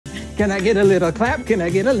Can I get a little clap? Can I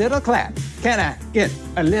get a little clap? Can I get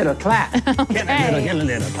a little clap? Okay. Can I get a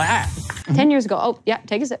little clap? 10 years ago. Oh, yeah,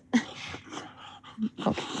 take a sip.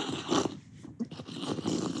 Okay.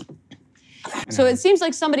 So it seems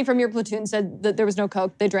like somebody from your platoon said that there was no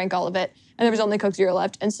Coke, they drank all of it, and there was only Coke Zero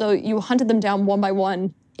left, and so you hunted them down one by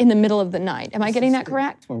one in the middle of the night. Am I getting that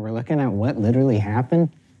correct? When we're looking at what literally happened,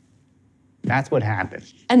 that's what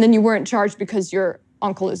happened. And then you weren't charged because your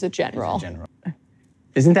uncle is a general. He's a general.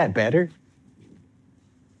 Isn't that better?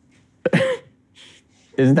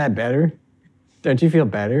 Isn't that better? Don't you feel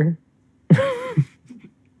better?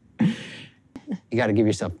 You gotta give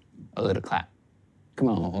yourself a little clap. Come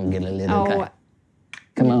on, get a little clap.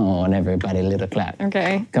 Come on, everybody, a little clap.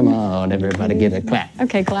 Okay. Come on, everybody, get a clap.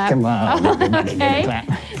 Okay, clap. Come on, everybody, get a clap.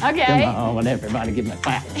 Okay. Come on, everybody, give me a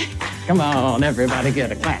clap. Come on, everybody,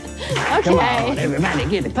 get a clap. Okay. Come on, everybody,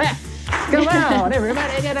 get a clap. Come on,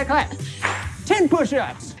 everybody, get a clap. 10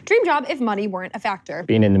 push-ups. Dream job if money weren't a factor.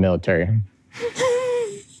 Being in the military.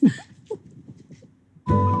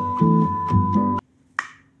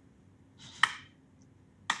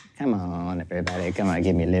 Come on, everybody. Come on,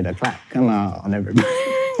 give me a little clap. Come on, everybody.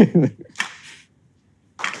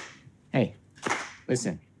 Hey,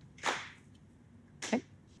 listen. Okay.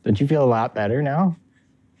 Don't you feel a lot better now?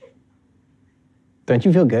 Don't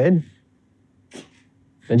you feel good?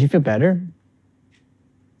 Don't you feel better?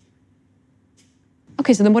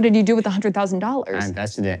 Okay, so then what did you do with the $100,000? I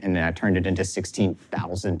invested it and then I turned it into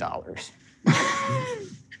 $16,000.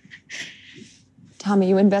 Tommy,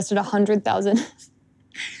 you invested 100,000.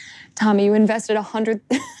 Tommy, you invested 100.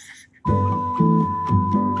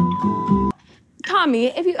 Tommy,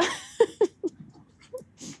 if you.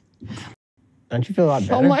 Don't you feel a lot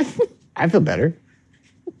better? So much. I feel better.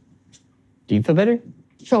 Do you feel better?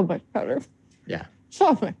 So much better. Yeah.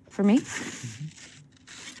 So much. For me?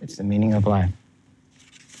 It's the meaning of life.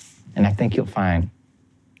 And I think you'll find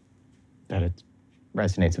that it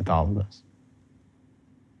resonates with all of us.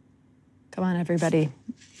 Come on, everybody.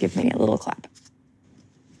 Give me a little clap.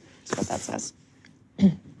 That's what that says.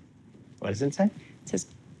 What does it say? It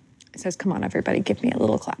says, come on, everybody, give me a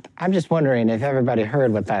little clap. I'm just wondering if everybody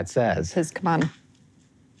heard what that It says. says, come on.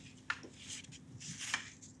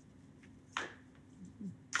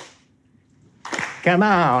 Come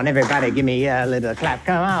on, everybody, give me a little clap.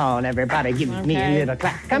 Come on, everybody, give me a little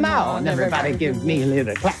clap. Come on, everybody, give me a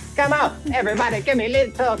little clap. Come on, everybody, give me a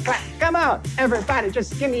little clap. Come on, everybody,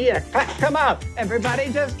 just give me a clap. Come on,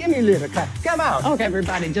 everybody, just give me a little clap. Come on, Okay.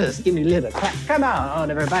 everybody, just give me a little clap. Come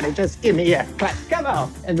on, everybody, just give me a clap. Come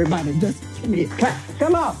on, everybody, just give me a clap.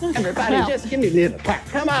 Come on, everybody, just give me a little clap.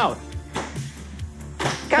 Come on.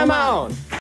 Come on.